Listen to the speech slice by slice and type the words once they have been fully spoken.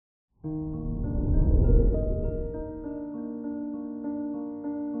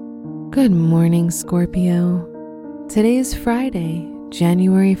Good morning, Scorpio. Today is Friday,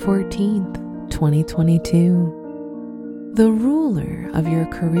 January 14th, 2022. The ruler of your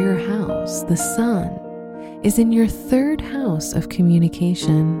career house, the sun, is in your third house of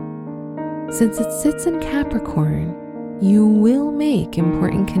communication. Since it sits in Capricorn, you will make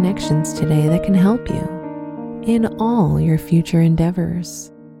important connections today that can help you in all your future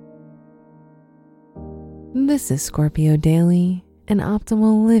endeavors. This is Scorpio Daily, an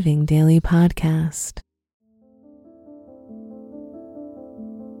optimal living daily podcast.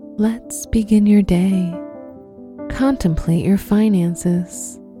 Let's begin your day. Contemplate your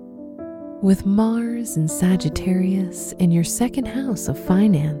finances. With Mars and Sagittarius in your second house of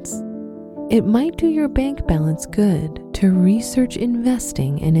finance, it might do your bank balance good to research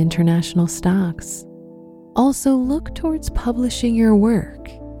investing in international stocks. Also, look towards publishing your work,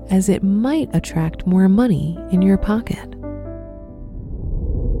 as it might attract more money in your pocket.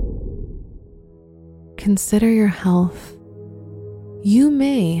 Consider your health. You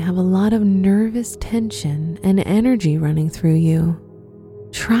may have a lot of nervous tension and energy running through you.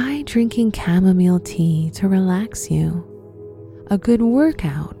 Try drinking chamomile tea to relax you. A good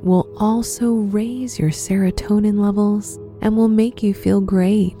workout will also raise your serotonin levels and will make you feel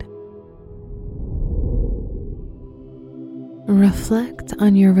great. Reflect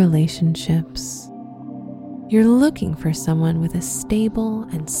on your relationships. You're looking for someone with a stable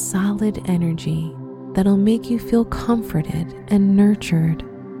and solid energy that'll make you feel comforted and nurtured.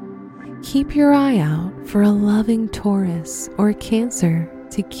 Keep your eye out for a loving Taurus or Cancer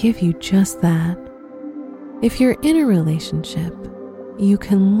to give you just that. If you're in a relationship, you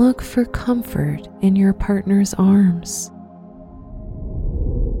can look for comfort in your partner's arms.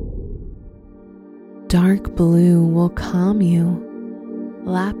 Dark blue will calm you.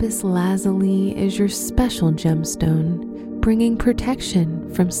 Lapis lazuli is your special gemstone, bringing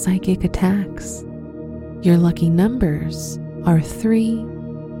protection from psychic attacks. Your lucky numbers are 3,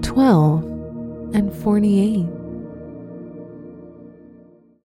 12, and 48.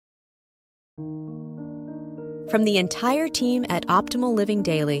 From the entire team at Optimal Living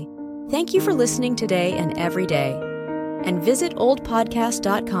Daily, thank you for listening today and every day. And visit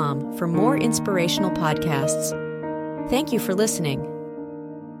oldpodcast.com for more inspirational podcasts. Thank you for listening.